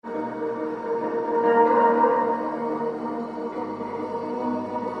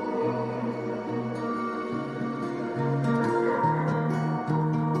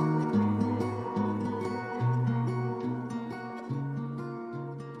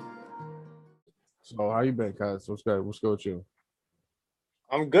So how you been, cuz? What's good? What's good with you?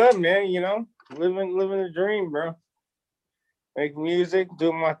 I'm good, man. Living the dream, bro. Make music,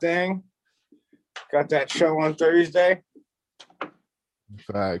 do my thing. Got that show on Thursday.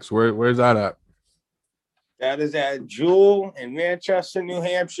 Facts. Where's that at? That is at Jewel in Manchester, New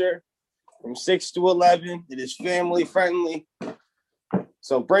Hampshire, from 6 to 11. It is family friendly,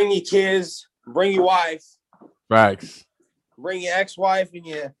 so bring your kids, bring your wife, Facts. bring your ex-wife,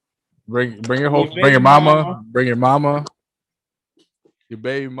 and Bring your whole your bring your baby mama, mama. bring your mama, your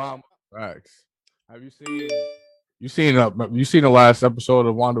baby mama. Facts. Have you seen the last episode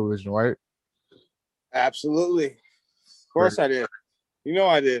of WandaVision, right? Absolutely, of Great. course I did. You know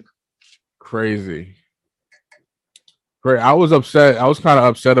I did. Crazy. Great. I was upset. I was kind of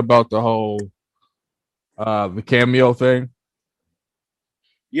upset about the cameo thing.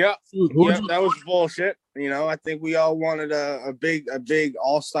 Yep, Who'd yep. you That was bullshit. I think we all wanted a big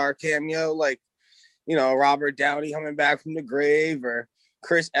all-star cameo, like Robert Downey coming back from the grave, or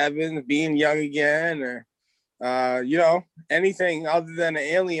Chris Evans being young again, or anything other than an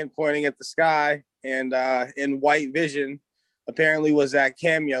alien pointing at the sky and in white vision apparently was that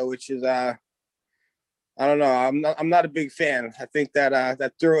cameo, which is I don't know. I'm not a big fan. I think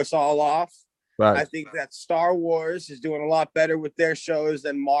that threw us all off. I Facts. think that Star Wars is doing a lot better with their shows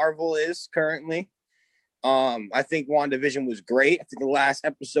than Marvel is currently. I think WandaVision was great. I think the last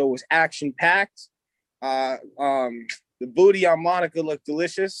episode was action packed. The booty on Monica looked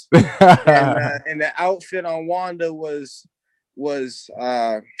delicious, and the outfit on Wanda was it was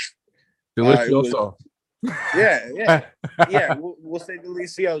Delicioso. yeah. We'll say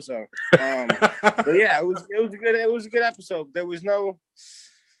delicioso. But yeah, it was a good episode. There was no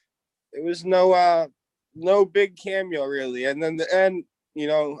big cameo really, and then the end.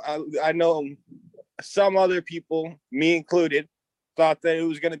 I know some other people, me included, thought that it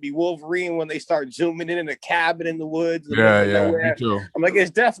was going to be Wolverine when they start zooming in a cabin in the woods in the Yeah, middle of yeah, me nowhere. too. I'm like,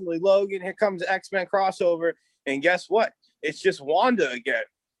 it's definitely Logan. Here comes the X-Men crossover. And guess what? It's just Wanda again.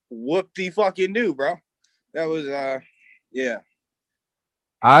 Whoop de fucking do, bro. That was, yeah.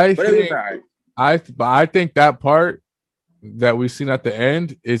 I But it was think all right. I think that part that we've seen at the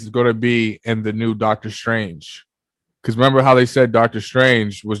end is going to be in the new Doctor Strange. Because remember how they said Doctor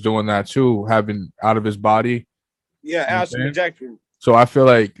Strange was doing that too, having out of his body. Yeah, You know what I'm acid saying? injection. So I feel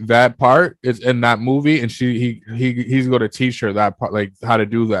like that part is in that movie, and he's going to teach her that part, like how to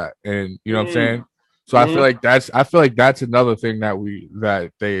do that, and you know what I'm Mm. saying. So Mm-hmm. I feel like that's another thing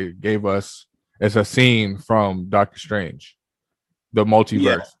that they gave us as a scene from Doctor Strange, the Yeah.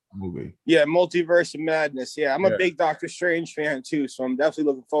 multiverse movie. Yeah, Multiverse of Madness. Yeah, I'm a Yeah, big Doctor Strange fan too, so I'm definitely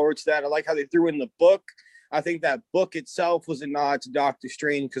looking forward to that. I like how they threw in the book. I think that book itself was a nod to Doctor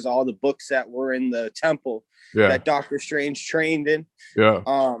Strange because all the books that were in the temple yeah, that Doctor Strange trained in. yeah.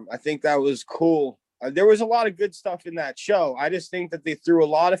 I think that was cool. There was a lot of good stuff in that show. I just think that they threw a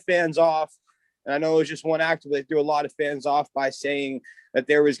lot of fans off. And I know it was just one actor, but they threw a lot of fans off by saying that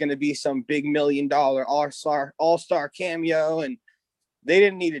there was going to be some big $1 million all-star cameo, and they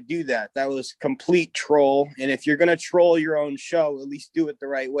didn't need to do that. That was complete troll. And if you're going to troll your own show, at least do it the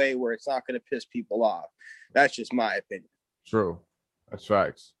right way where it's not going to piss people off. That's just my opinion. True, that's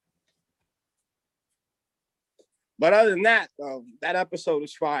facts. But other than that, that episode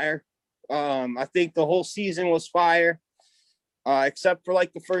was fire. I think the whole season was fire, except for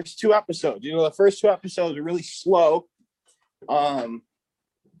like the first two episodes. The first two episodes are really slow, um,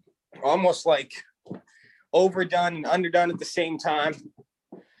 almost like overdone and underdone at the same time,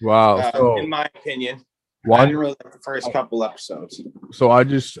 Wow. in my opinion. I One, didn't really like the first couple episodes. so I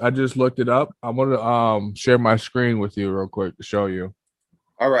just looked it up. I'm gonna share my screen with you real quick to show you.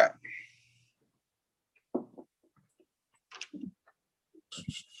 All right.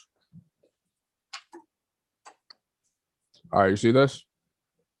 All right, you see this?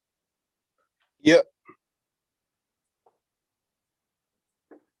 Yep.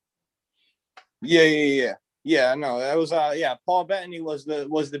 Yeah. Yeah, no, that was Paul Bettany was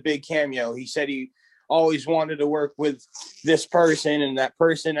the big cameo. He said he always wanted to work with this person, and that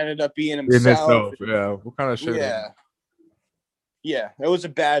person ended up being In himself. itself, yeah. What kind of shit is Yeah. Yeah, it was a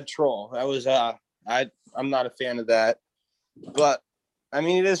bad troll. That was I'm not a fan of that. But I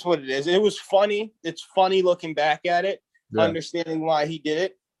mean, it is what it is. It was funny. It's funny looking back at it, yeah. understanding why he did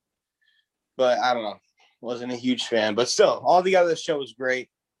it. But I don't know. Wasn't a huge fan. But still, all the other show was great.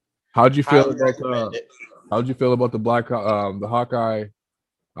 How'd you feel Highly about recommend it. how'd you feel about the Hawkeye?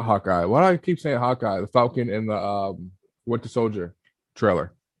 Why do I keep saying Hawkeye? The Falcon and the Winter Soldier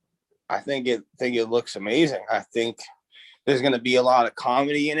trailer. I think it looks amazing. I think there's going to be a lot of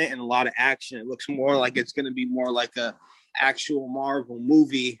comedy in it and a lot of action. It looks more like it's going to be more like a actual Marvel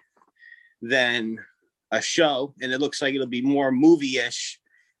movie than a show, and it looks like it'll be more movie-ish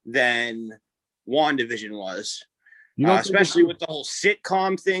than WandaVision was. You don't Especially with the whole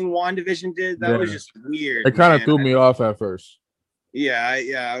sitcom thing WandaVision did. That was just weird. It kind of threw me off at first.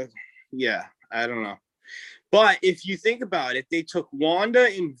 Yeah. I don't know. But if you think about it, they took Wanda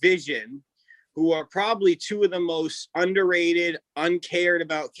and Vision, who are probably two of the most underrated, uncared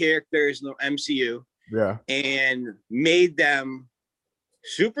about characters in the MCU. Yeah. And made them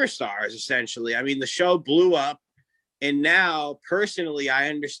superstars, essentially. I mean, the show blew up. And now, personally, I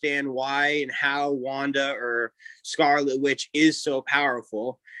understand why and how Wanda or Scarlet Witch is so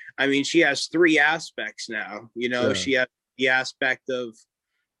powerful. I mean, she has three aspects now. You know, she has the aspect of,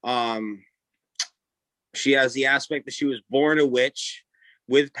 she has the aspect that she was born a witch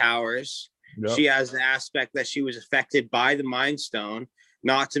with powers. Yep. She has the aspect that she was affected by the Mind Stone,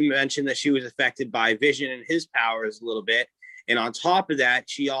 not to mention that she was affected by Vision and his powers a little bit. And on top of that,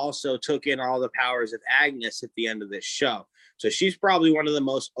 she also took in all the powers of Agnes at the end of this show. So she's probably one of the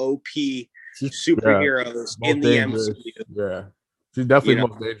most OP superheroes in the MCU. Yeah. She's definitely the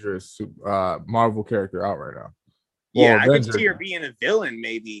most dangerous Marvel character out right now. Yeah, I could see her being a villain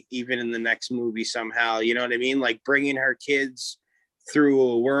maybe even in the next movie somehow. You know what I mean? Like bringing her kids through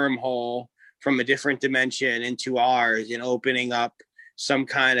a wormhole from a different dimension into ours and opening up some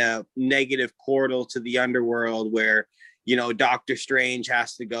kind of negative portal to the underworld where, you know, Doctor Strange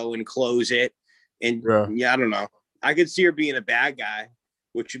has to go and close it. And I don't know. I could see her being a bad guy,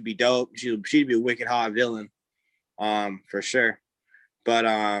 which would be dope. She'd be a wicked hot villain, for sure. But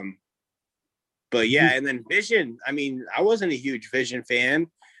yeah, and then Vision. I mean, I wasn't a huge Vision fan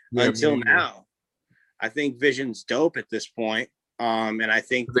until now. I think Vision's dope at this point. And I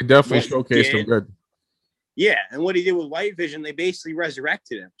think they definitely showcased him good. Yeah, and what he did with White Vision, they basically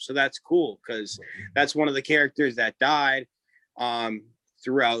resurrected him. So that's cool because that's one of the characters that died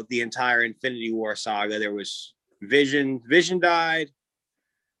throughout the entire Infinity War saga. There was Vision died,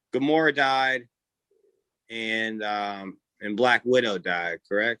 Gamora died, and Black Widow died,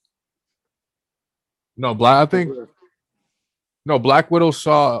 correct? No, Black Widow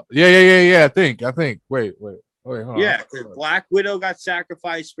saw. Yeah. I think. Wait, hold on. Yeah, Black Widow got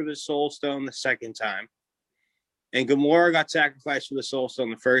sacrificed for the Soul Stone the second time. And Gamora got sacrificed for the Soul Stone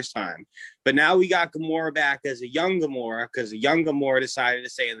the first time. But now we got Gamora back as a young Gamora because a young Gamora decided to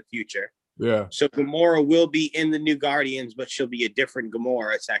stay in the future. Yeah. So Gamora will be in the New Guardians, but she'll be a different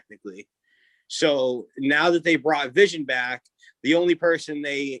Gamora technically. So now that they brought Vision back, the only person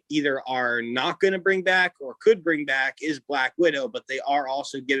they either are not going to bring back or could bring back is Black Widow, but they are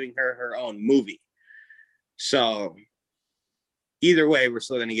also giving her her own movie. So either way, we're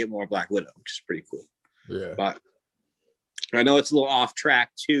still going to get more Black Widow, which is pretty cool. Yeah. But I know it's a little off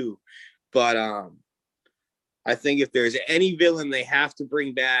track too, but I think if there's any villain they have to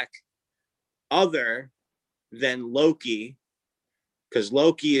bring back other than Loki, because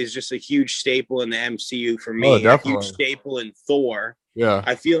Loki is just a huge staple in the MCU for me, a huge staple in Thor. Yeah.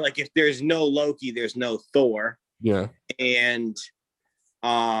 I feel like if there's no Loki, there's no Thor. Yeah. And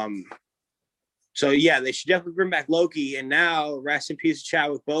so yeah, they should definitely bring back Loki. And now, rest in peace,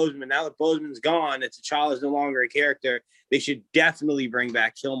 Chadwick Boseman. Now that Boseman's gone, T'Challa is no longer a character. They should definitely bring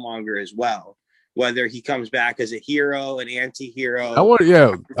back Killmonger as well. Whether he comes back as a hero, an anti-hero.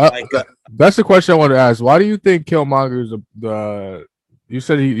 That's the question I want to ask. Why do you think Killmonger is the? You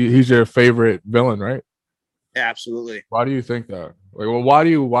said he's your favorite villain, right? Absolutely. Why do you think that? Like, well,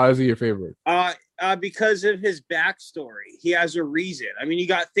 why is he your favorite? Because of his backstory. He has a reason. I mean, you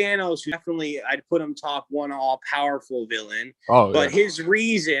got Thanos, who definitely I'd put him top one all-powerful villain. But his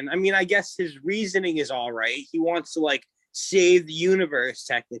reason, I mean, I guess his reasoning is all right. He wants to save the universe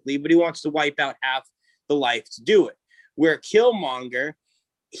technically, but he wants to wipe out half the life to do it. Where Killmonger,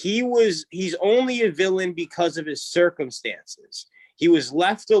 he's only a villain because of his circumstances. He was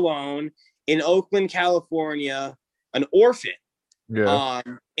left alone in Oakland, California, an orphan. Yeah.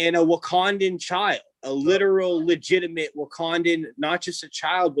 And a Wakandan child, a literal, legitimate Wakandan, not just a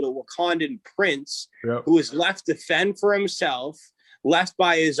child, but a Wakandan prince who was left to fend for himself, left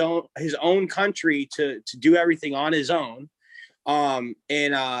by his own country to do everything on his own. And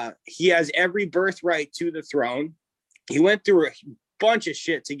he has every birthright to the throne. He went through a bunch of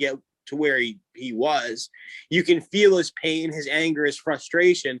shit to get to where he was. You can feel his pain, his anger, his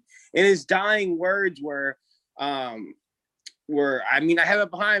frustration, and his dying words were I have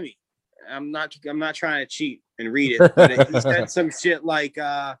it behind me. I'm not trying to cheat and read it, but he said some shit like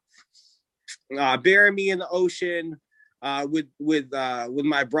bury me in the ocean with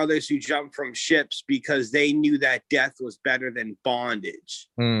my brothers who jumped from ships because they knew that death was better than bondage.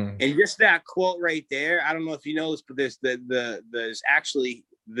 And just that quote right there, I don't know if you know this, but there's actually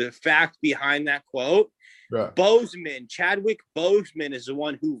the fact behind that quote. Yeah. Chadwick Boseman is the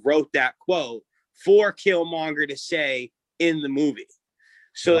one who wrote that quote for Killmonger to say in the movie.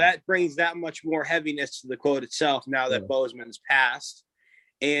 So that brings that much more heaviness to the quote itself now that Boseman's passed.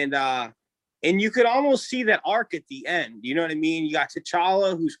 And you could almost see that arc at the end. You know what I mean? You got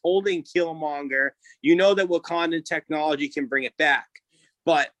T'Challa who's holding Killmonger. You know that Wakandan technology can bring it back.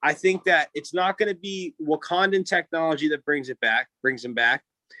 But I think that it's not going to be Wakandan technology that brings him back.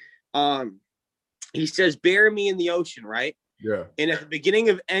 He says, bury me in the ocean, right? Yeah. And at the beginning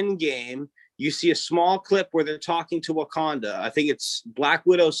of Endgame, you see a small clip where they're talking to Wakanda. I think it's Black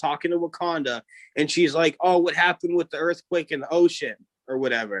Widow's talking to Wakanda. And she's like, oh, what happened with the earthquake in the ocean or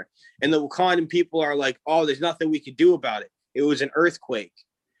whatever? And the Wakandan people are like, oh, there's nothing we could do about it. It was an earthquake.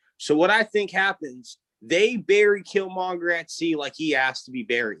 So what I think happens, they bury Killmonger at sea like he asked to be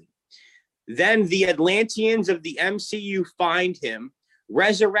buried. Then the Atlanteans of the MCU find him,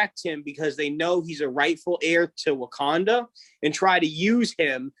 resurrect him because they know he's a rightful heir to Wakanda, and try to use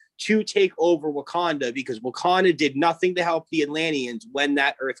him to take over Wakanda because Wakanda did nothing to help the Atlanteans when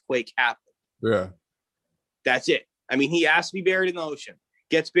that earthquake happened. Yeah. That's it. I mean, he asked to be buried in the ocean,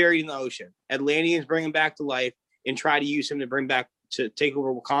 gets buried in the ocean. Atlanteans bring him back to life and try to use him to take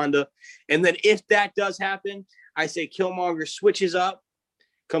over Wakanda. And then if that does happen, I say Killmonger switches up,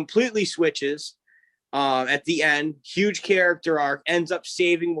 completely switches. At the end, huge character arc, ends up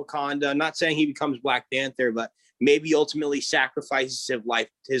saving Wakanda. I'm not saying he becomes Black Panther, but maybe ultimately sacrifices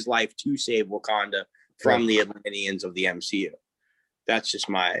his life to save Wakanda from the Atlanteans of the MCU. That's just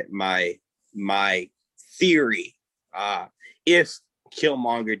my theory. If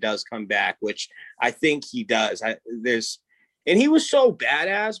Killmonger does come back, which I think he does, and he was so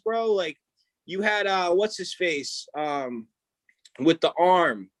badass, bro. Like you had what's his face with the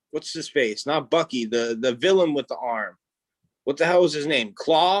arm. What's his face? Not Bucky, the villain with the arm. What the hell was his name?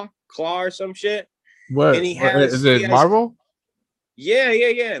 Claw or some shit. What? And Is it Marvel?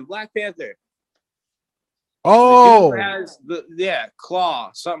 Yeah. Black Panther. Oh,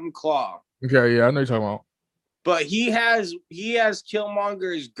 Claw. Okay, yeah, I know you're talking about. But he has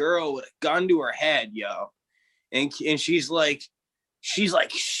Killmonger's girl with a gun to her head, yo, and she's like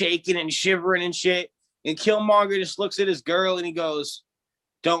shaking and shivering and shit. And Killmonger just looks at his girl and he goes,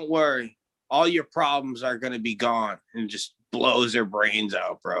 don't worry, all your problems are going to be gone, and just blows their brains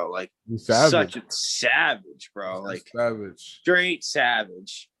out, bro. Like such a savage, bro. Like savage, straight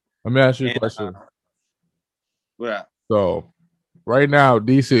savage. Let me ask you a question. Yeah. So right now,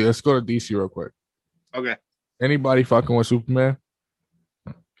 DC, let's go to DC real quick. Okay. Anybody fucking with Superman?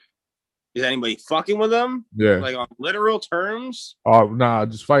 Is anybody fucking with him? Yeah. Like on literal terms? Oh, nah,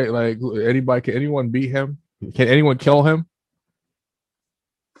 just fight. Like anybody, can anyone beat him? Can anyone kill him?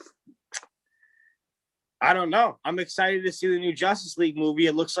 I don't know. I'm excited to see the new Justice League movie.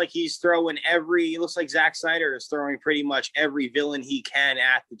 It looks like it looks like Zack Snyder is throwing pretty much every villain he can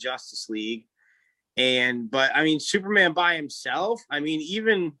at the Justice League. But I mean, Superman by himself, I mean,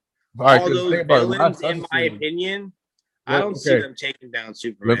 even all those villains, in my opinion, I don't see them taking down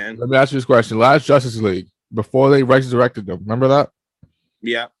Superman. Let me ask you this question. Last Justice League, before they resurrected them, remember that?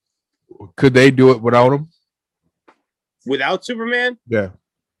 Yeah. Could they do it without him? Without Superman? Yeah.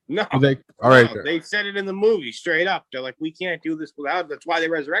 No. They said it in the movie straight up. They're like, we can't do this without him. That's why they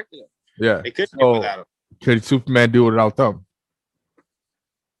resurrected him. Yeah. They couldn't do it without him. Could Superman do it without them?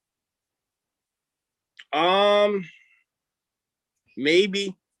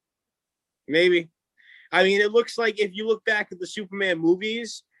 Maybe. I mean, it looks like if you look back at the Superman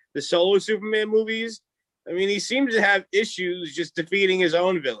movies, the solo Superman movies, I mean, he seems to have issues just defeating his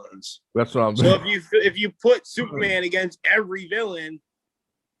own villains. That's what I'm saying. So if you put Superman against every villain,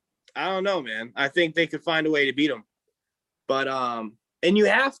 I don't know, man. I think they could find a way to beat him. But and you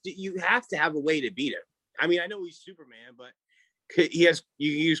have to have a way to beat him. I mean, I know he's Superman, but you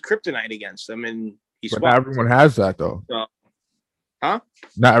use kryptonite against him, and he's. But not everyone has that though. So, huh?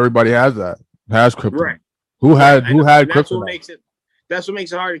 Not everybody has that. Has kryptonite. Right. Who had kryptonite? That's what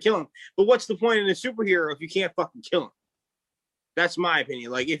makes it hard to kill him. But what's the point in a superhero if you can't fucking kill him? That's my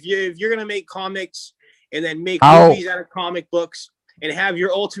opinion. Like if you're gonna make comics and then make movies out of comic books and have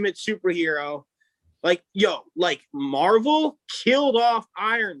your ultimate superhero, like Marvel killed off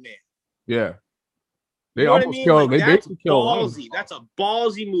Iron Man. Yeah. They almost killed. They basically killed ballsy. That's a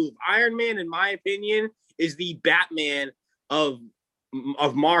ballsy move. Iron Man, in my opinion, is the Batman of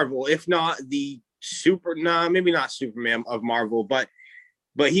Marvel, if not the maybe not Superman of Marvel, but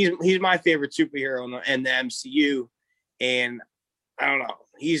he's my favorite superhero in the MCU, and I don't know.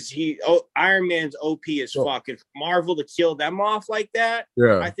 Iron Man's OP as fuck. If Marvel to kill them off like that,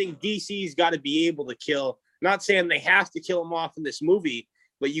 I think DC's got to be able to kill. Not saying they have to kill him off in this movie,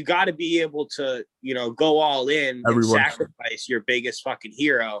 but you got to be able to, go all in and sacrifice your biggest fucking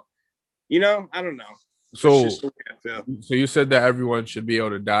hero. I don't know. So you said that everyone should be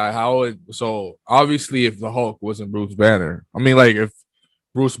able to die. So obviously, if the Hulk wasn't Bruce Banner, I mean, like if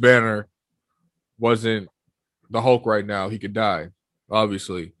Bruce Banner wasn't the Hulk right now, he could die,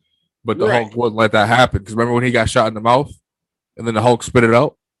 obviously. But the Hulk wouldn't let that happen because remember when he got shot in the mouth, and then the Hulk spit it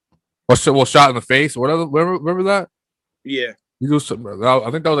out, or shot in the face, or whatever. Remember that? Yeah. I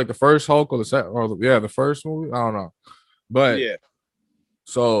think that was like the first Hulk or the second, the first movie. I don't know, but yeah.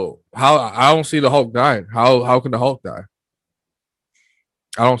 So I don't see the Hulk dying. How can the Hulk die?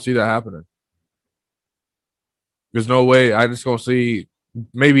 I don't see that happening. There's no way. I just gonna see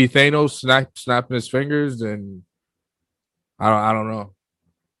maybe Thanos snapping his fingers, and I don't know.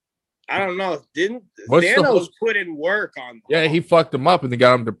 I don't know. Didn't Thanos put in work on? Yeah, he fucked him up and they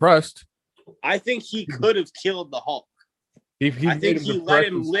got him depressed. I think he could have killed the Hulk. I think he let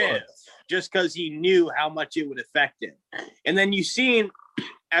him live just because he knew how much it would affect him. And then you seen,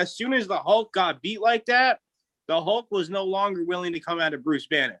 as soon as the Hulk got beat like that, the Hulk was no longer willing to come out of Bruce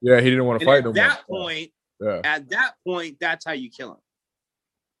Banner. Yeah, he didn't want to fight him. At that point, that's how you kill him.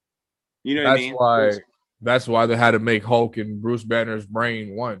 You know what I mean? That's why they had to make Hulk and Bruce Banner's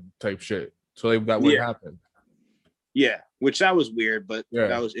brain one type shit. So that wouldn't happen. Yeah, which that was weird, but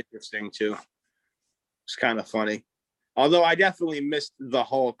that was interesting too. It's kind of funny. Although I definitely missed the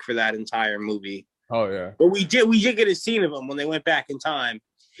Hulk for that entire movie. Oh yeah. But we did get a scene of him when they went back in time.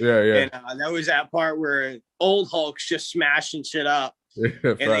 Yeah. And that was that part where old Hulk's just smashing shit up.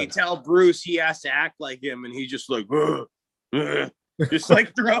 And they tell Bruce he has to act like him, and he's just like, just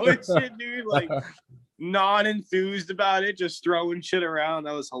like throwing shit, dude. Like non-enthused about it, just throwing shit around.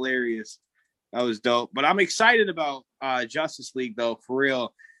 That was hilarious. That was dope. But I'm excited about Justice League, though, for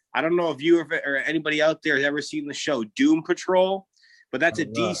real. I don't know if you or anybody out there has ever seen the show Doom Patrol, but that's a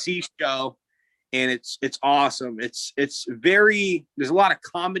DC show, and it's awesome. It's very, there's a lot of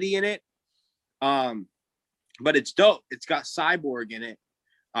comedy in it, but it's dope. It's got Cyborg in it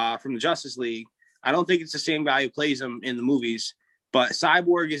from the Justice League. I don't think it's the same guy who plays him in the movies, but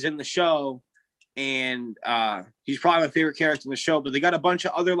Cyborg is in the show, and he's probably my favorite character in the show. But they got a bunch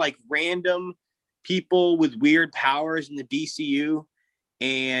of other like random people with weird powers in the DCU.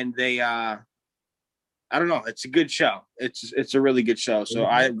 And they, I don't know. It's a good show. It's a really good show. So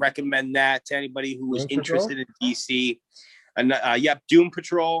I recommend that to anybody who is interested in DC. And Doom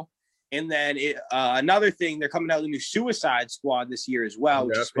Patrol. And then another thing, they're coming out with a new Suicide Squad this year as well,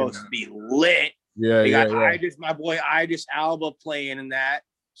 which is supposed to be lit. Yeah, they got my boy Idris Elba playing in that.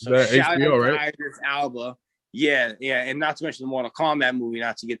 So shout HBO, out to right? Idris Elba. Yeah, and not to mention the Mortal Kombat movie,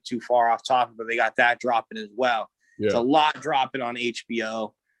 not to get too far off topic, but they got that dropping as well. Yeah. It's a lot dropping on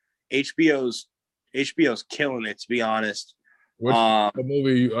HBO. HBO's killing it, to be honest. What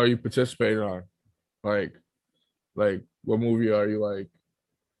movie are you participating on? Like what movie are you like?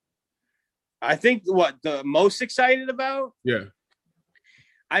 I think what the most excited about? Yeah.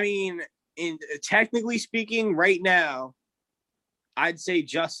 I mean, technically speaking, right now, I'd say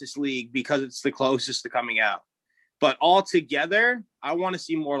Justice League because it's the closest to coming out. But altogether, I want to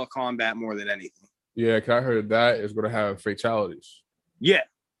see Mortal Kombat more than anything. Yeah, because I heard that is going to have fatalities. Yeah,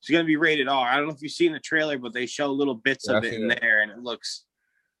 it's going to be rated R. I don't know if you've seen the trailer, but they show little bits of it in there, and it looks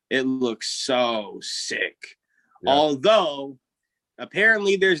so sick. Yeah. Although,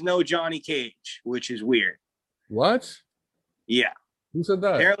 apparently there's no Johnny Cage, which is weird. What? Yeah. Who said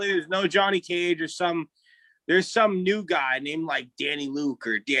that? Apparently there's no Johnny Cage or there's some new guy named like Danny Luke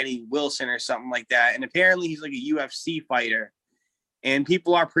or Danny Wilson or something like that. And apparently he's like a UFC fighter. And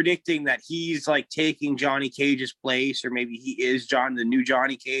people are predicting that he's like taking Johnny Cage's place, or maybe he is the new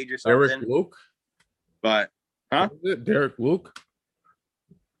Johnny Cage or something. Derek Luke? But, huh? Is it Derek Luke?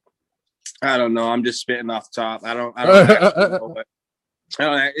 I don't know. I'm just spitting off the top. I don't know, but I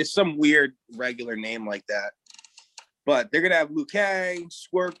don't know. It's some weird regular name like that. But they're going to have Liu Kang,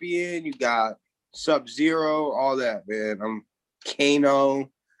 Scorpion, you got Sub-Zero, all that, man.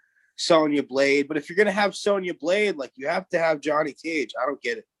 Kano, Sonya Blade. But if you're going to have Sonya Blade, like, you have to have Johnny Cage. I don't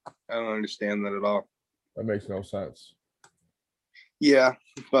get it. I don't understand that at all. That makes no sense. Yeah,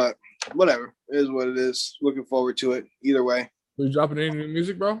 but whatever. It is what it is. Looking forward to it either way. Are you dropping any new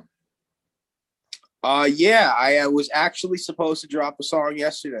music, bro? Yeah, I was actually supposed to drop a song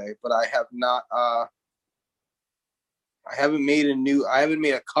yesterday, but I have not. I haven't made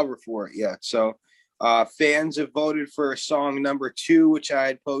a cover for it yet. So fans have voted for song number 2, which I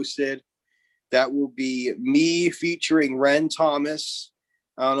had posted. That will be me featuring Ren Thomas.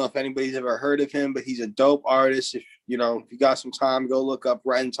 I don't know if anybody's ever heard of him, but he's a dope artist. If you got some time, go look up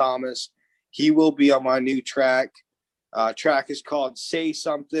Ren Thomas. He will be on my new track. Track is called Say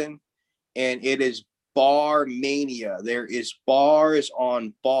Something, and it is bar mania. There is bars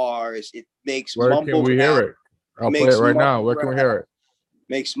on bars. It makes Where mumble can we rap. hear it? I'll play it right now. Where can we hear it?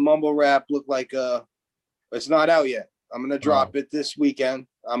 Makes mumble rap look like it's not out yet. I'm gonna drop it this weekend.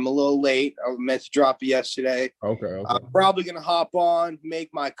 I'm a little late. I meant to drop it yesterday. Okay. I'm probably gonna hop on, make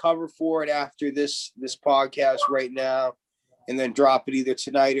my cover for it after this podcast right now, and then drop it either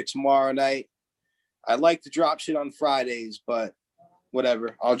tonight or tomorrow night. I like to drop shit on Fridays, but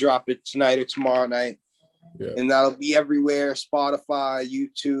whatever. I'll drop it tonight or tomorrow night. Yeah. And that'll be everywhere, Spotify,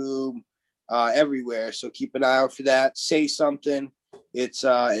 YouTube, everywhere. So keep an eye out for that. Say Something. It's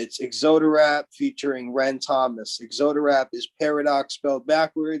Exodarap featuring Ren Thomas. Exodarap is Paradox spelled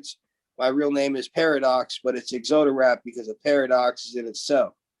backwards. My real name is Paradox, but it's Exodarap because a paradox is in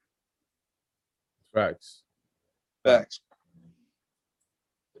itself. Facts.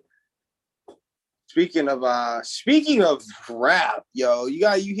 Speaking of rap, yo,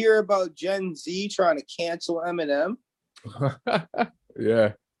 you hear about Gen Z trying to cancel Eminem?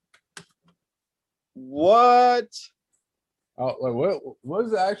 Yeah. What? What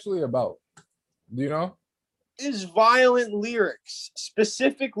is it actually about? Do you know? His violent lyrics,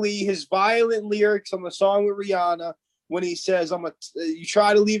 specifically his violent lyrics on the song with Rihanna, when he says, you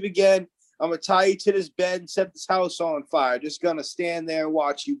try to leave again, I'm gonna tie you to this bed and set this house on fire. Just gonna stand there and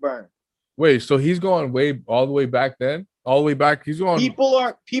watch you burn. Wait, so he's going all the way back then? All the way back? He's going. People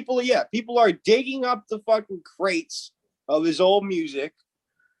are digging up the fucking crates of his old music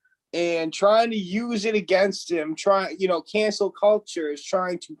and trying to use it against him. Cancel culture is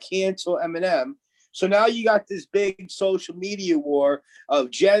trying to cancel Eminem. So now you got this big social media war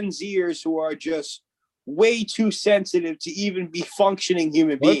of Gen Zers who are just way too sensitive to even be functioning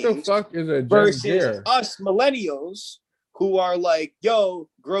human beings. What the fuck is a Gen versus Zer? Us millennials who are like, yo,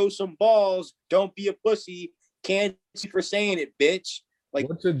 grow some balls, don't be a pussy, can't see for saying it, bitch. Like,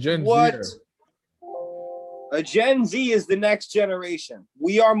 what's a Gen what? Zer? A Gen Z is the next generation.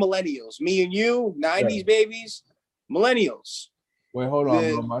 We are millennials. Me and you, 90s babies, millennials. Wait, hold on,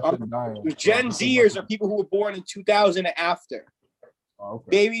 bro. My shit's dying. Gen Zers are people who were born in 2000 and after. Oh, okay.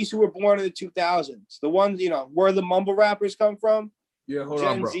 Babies who were born in the 2000s. The ones, where the mumble rappers come from. Yeah, hold Gen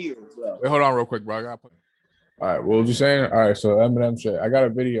on, bro. Zers, bro. Wait, hold on real quick, bro. All right, what was you saying? All right, so Eminem shit. I got a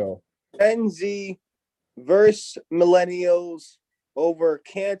video. Gen Z versus millennials over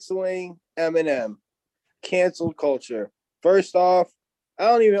canceling Eminem. Cancel culture. First off, I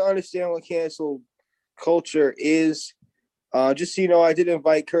don't even understand what cancel culture is. Just so you know, I did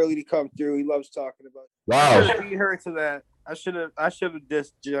invite Curly to come through. He loves talking about it. Wow. I should have beat her to that. I should have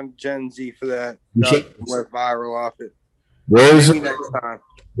dissed Gen Z for that. Went viral off it. Where is it? Next time.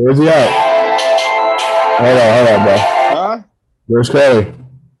 Where's he at? Hold on, bro. Huh? Where's Curly?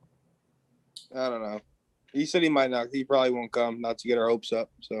 I don't know. He said he might not. He probably won't come. Not to get our hopes up.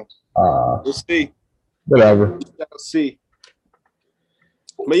 So we'll see. Whatever. We'll see.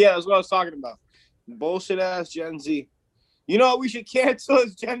 But yeah, that's what I was talking about. Bullshit ass Gen Z. You know what we should cancel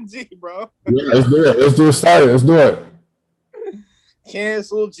as Gen Z, bro? Yeah, let's do it. Let's do it. Start it. Let's do it.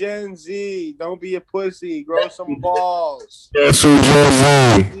 Cancel Gen Z. Don't be a pussy. Grow some balls. Cancel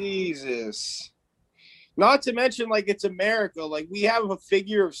Gen Z. Jesus. Not to mention, like, it's America. Like, we have a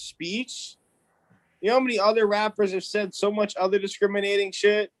figure of speech. You know how many other rappers have said so much other discriminating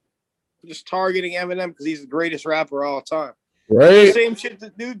shit? Just targeting Eminem because he's the greatest rapper of all time. Right? Do the same shit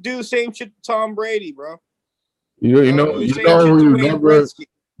do the same shit to Tom Brady, bro. Do the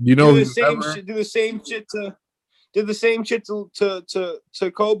same shit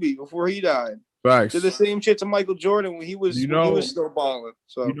to Kobe before he died. Facts. Did the same shit to Michael Jordan when he was still balling.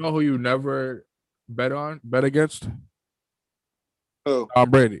 So you know who you never bet against? Who? Tom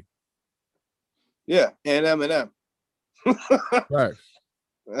Brady. Yeah, and Eminem. Right.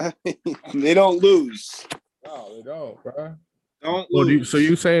 They don't lose. No, they don't, bro. Don't lose. So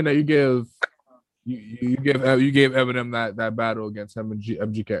you saying that you gave Eminem that battle against him and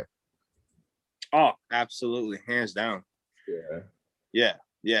MGK? Oh, absolutely, hands down. Yeah.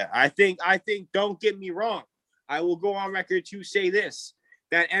 I think. Don't get me wrong. I will go on record to say this: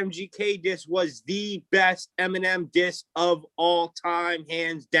 that MGK diss was the best Eminem diss of all time,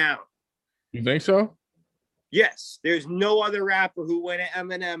 hands down. You think so? Yes, there's no other rapper who went at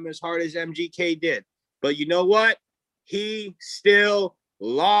Eminem as hard as MGK did. But you know what? He still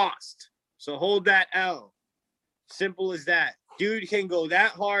lost. So hold that L. Simple as that. Dude can go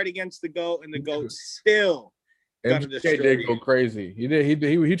that hard against the GOAT, and the GOAT still MGK did go crazy. He did.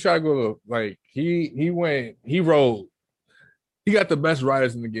 He tried to go like he rolled. He got the best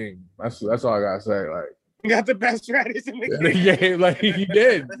riders in the game. That's all I gotta say. Like, he got the best riders in the game. Like he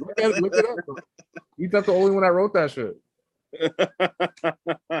did. Look it up. He's not the only one that wrote that shit.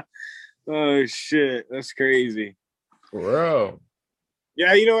 Oh shit, that's crazy. For real.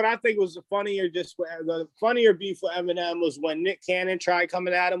 Yeah, you know what I think was the funnier beef for Eminem was when Nick Cannon tried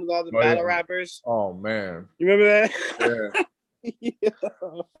coming at him with all the battle rappers. Oh man, you remember that? Yeah. Yeah.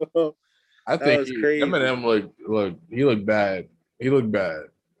 I think Eminem he looked bad. He looked bad.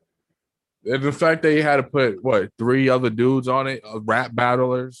 And the fact that he had to put what 3 other dudes on it, rap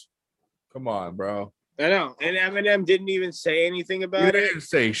battlers. Come on, bro. I know, and Eminem didn't even say anything about it. He didn't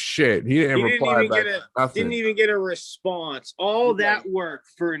say shit. He didn't reply back. Didn't even get a response. All that work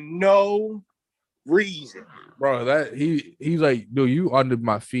for no reason, bro. That he's like, dude, you under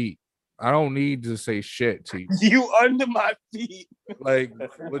my feet. I don't need to say shit to you. You under my feet, like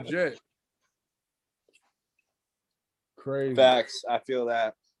legit. Crazy. Facts. I feel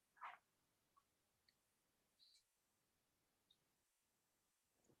that.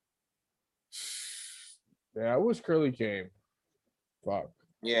 Yeah, I wish Curly came. Fuck.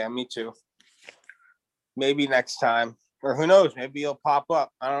 Yeah, me too. Maybe next time. Or who knows? Maybe he'll pop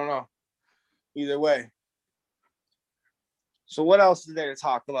up. I don't know. Either way. So what else is there to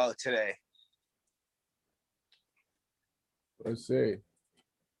talk about today? Let's see.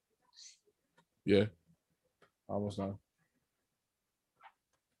 Yeah. Almost done.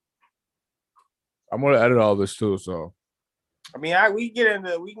 I'm gonna edit all this too, so I mean, we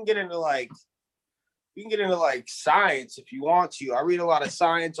can get into science if you want to. I read a lot of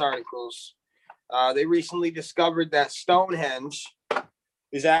science articles. They recently discovered that Stonehenge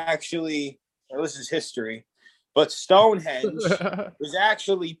is actually, well, this is history, but Stonehenge was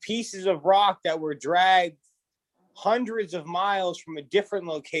actually pieces of rock that were dragged hundreds of miles from a different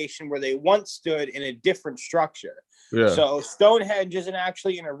location where they once stood in a different structure. Yeah. So Stonehenge isn't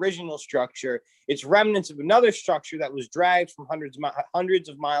actually an original structure. It's remnants of another structure that was dragged from hundreds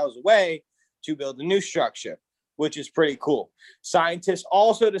of miles away to build a new structure, which is pretty cool. Scientists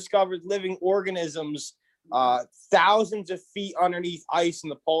also discovered living organisms thousands of feet underneath ice in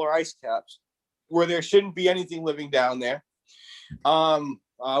the polar ice caps, where there shouldn't be anything living down there.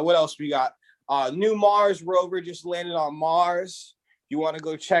 What else we got? New Mars rover just landed on Mars. You want to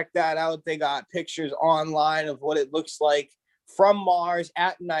go check that out? They got pictures online of what it looks like from Mars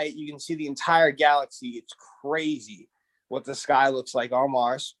at night. You can see the entire galaxy. It's crazy what the sky looks like on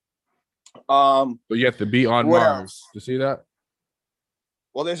Mars. But you have to be on Mars to see that.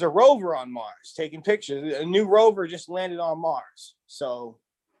 Well, there's a rover on Mars taking pictures. A new rover just landed on Mars. So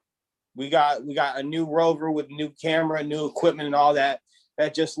we got a new rover with new camera, new equipment, and all that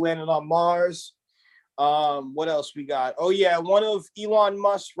just landed on Mars. What else we got? Oh yeah, one of Elon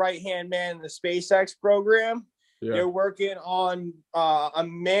Musk's right-hand man in the SpaceX program. Yeah. They're working on a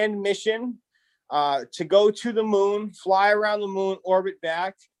manned mission to go to the moon, fly around the moon, orbit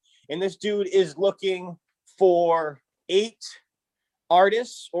back. And this dude is looking for 8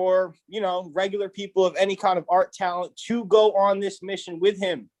 artists or, regular people of any kind of art talent to go on this mission with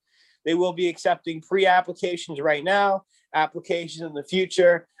him. They will be accepting pre-applications right now, applications in the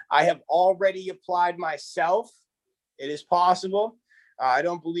future. I have already applied myself. It is possible. I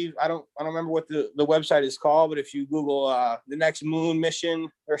don't remember what the website is called, but if you Google the next moon mission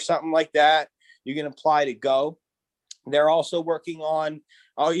or something like that, you can apply to go. They're also working on,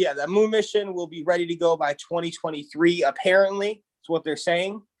 that moon mission will be ready to go by 2023, apparently. That's what they're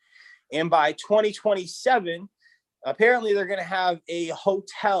saying. And by 2027, apparently they're going to have a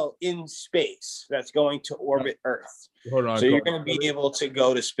hotel in space that's going to orbit Earth. Hold on. So you're going to be able to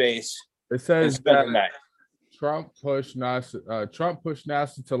go to space. It says that Trump pushed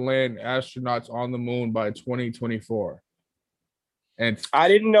NASA to land astronauts on the moon by 2024. And I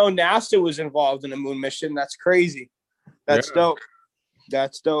didn't know NASA was involved in a moon mission. That's crazy. That's dope.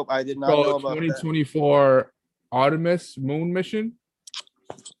 That's dope. I did not know about 2024 that. Artemis moon mission.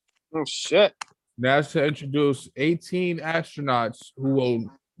 Oh shit. NASA introduced 18 astronauts who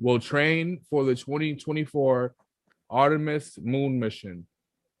will train for the 2024 Artemis moon mission.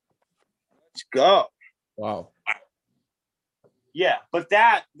 Let's go. Wow. Yeah, but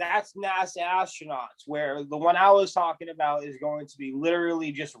that's NASA astronauts, where the one I was talking about is going to be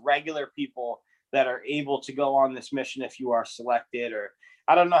literally just regular people that are able to go on this mission if you are selected. Or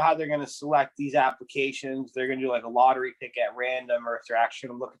I don't know how they're going to select these applications. They're going to do like a lottery pick at random, or if they're actually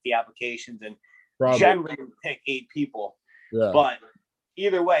going to look at the applications and generally pick 8 people. Yeah. But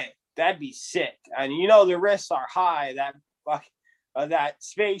either way, that'd be sick. And the risks are high. That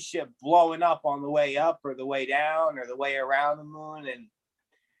spaceship blowing up on the way up or the way down or the way around the moon.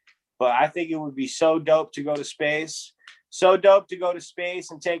 But I think it would be so dope to go to space. So dope to go to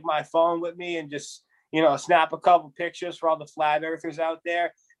space and take my phone with me and just, snap a couple pictures for all the flat earthers out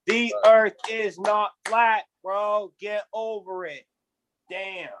there. The earth is not flat, bro. Get over it.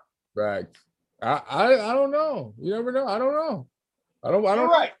 Damn. Right. I don't know. You never know. I don't know. You're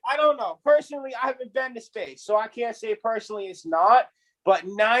right. I don't know. Personally, I haven't been to space, so I can't say personally it's not. But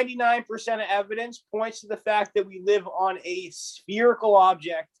 99% of evidence points to the fact that we live on a spherical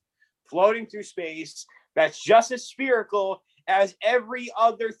object floating through space that's just as spherical as every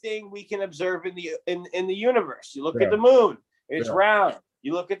other thing we can observe in the universe. You look at the moon, it's round.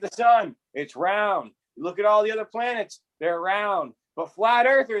 You look at the sun, it's round. You look at all the other planets, they're round. But flat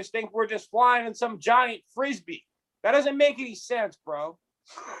earthers think we're just flying in some giant frisbee. That doesn't make any sense, bro.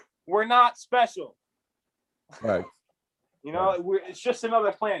 We're not special. Right. You know, it's just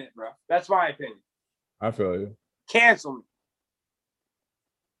another planet, bro. That's my opinion. I feel you. Cancel me.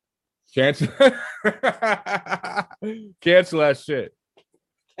 Cancel. Cancel that shit.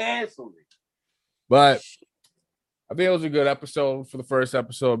 Cancel me. But I think it was a good episode for the first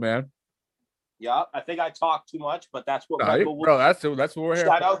episode, man. Yeah, I think I talked too much, but that's what Red Bull. Bro, that's what we're here.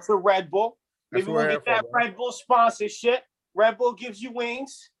 Shout out to Red Bull. Maybe we'll get that Red Bull sponsorship. Red Bull gives you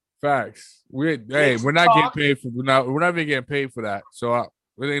wings. Facts. We're not getting paid for we're not even getting paid for that. So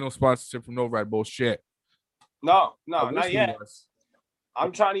there ain't no sponsorship from no Red Bull shit. No, not yet.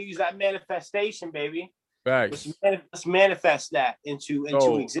 I'm trying to use that manifestation, baby. Facts. Let's manifest that into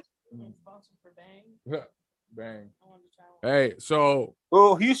existence. Bang. Hey, so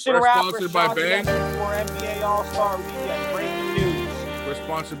Houston Raptors sponsored by Bang. For NBA All-Star Weekend. Breaking news. We're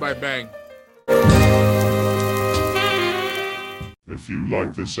sponsored by Bang. If you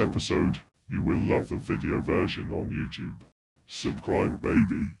like this episode, you will love the video version on YouTube. Subscribe,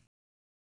 baby.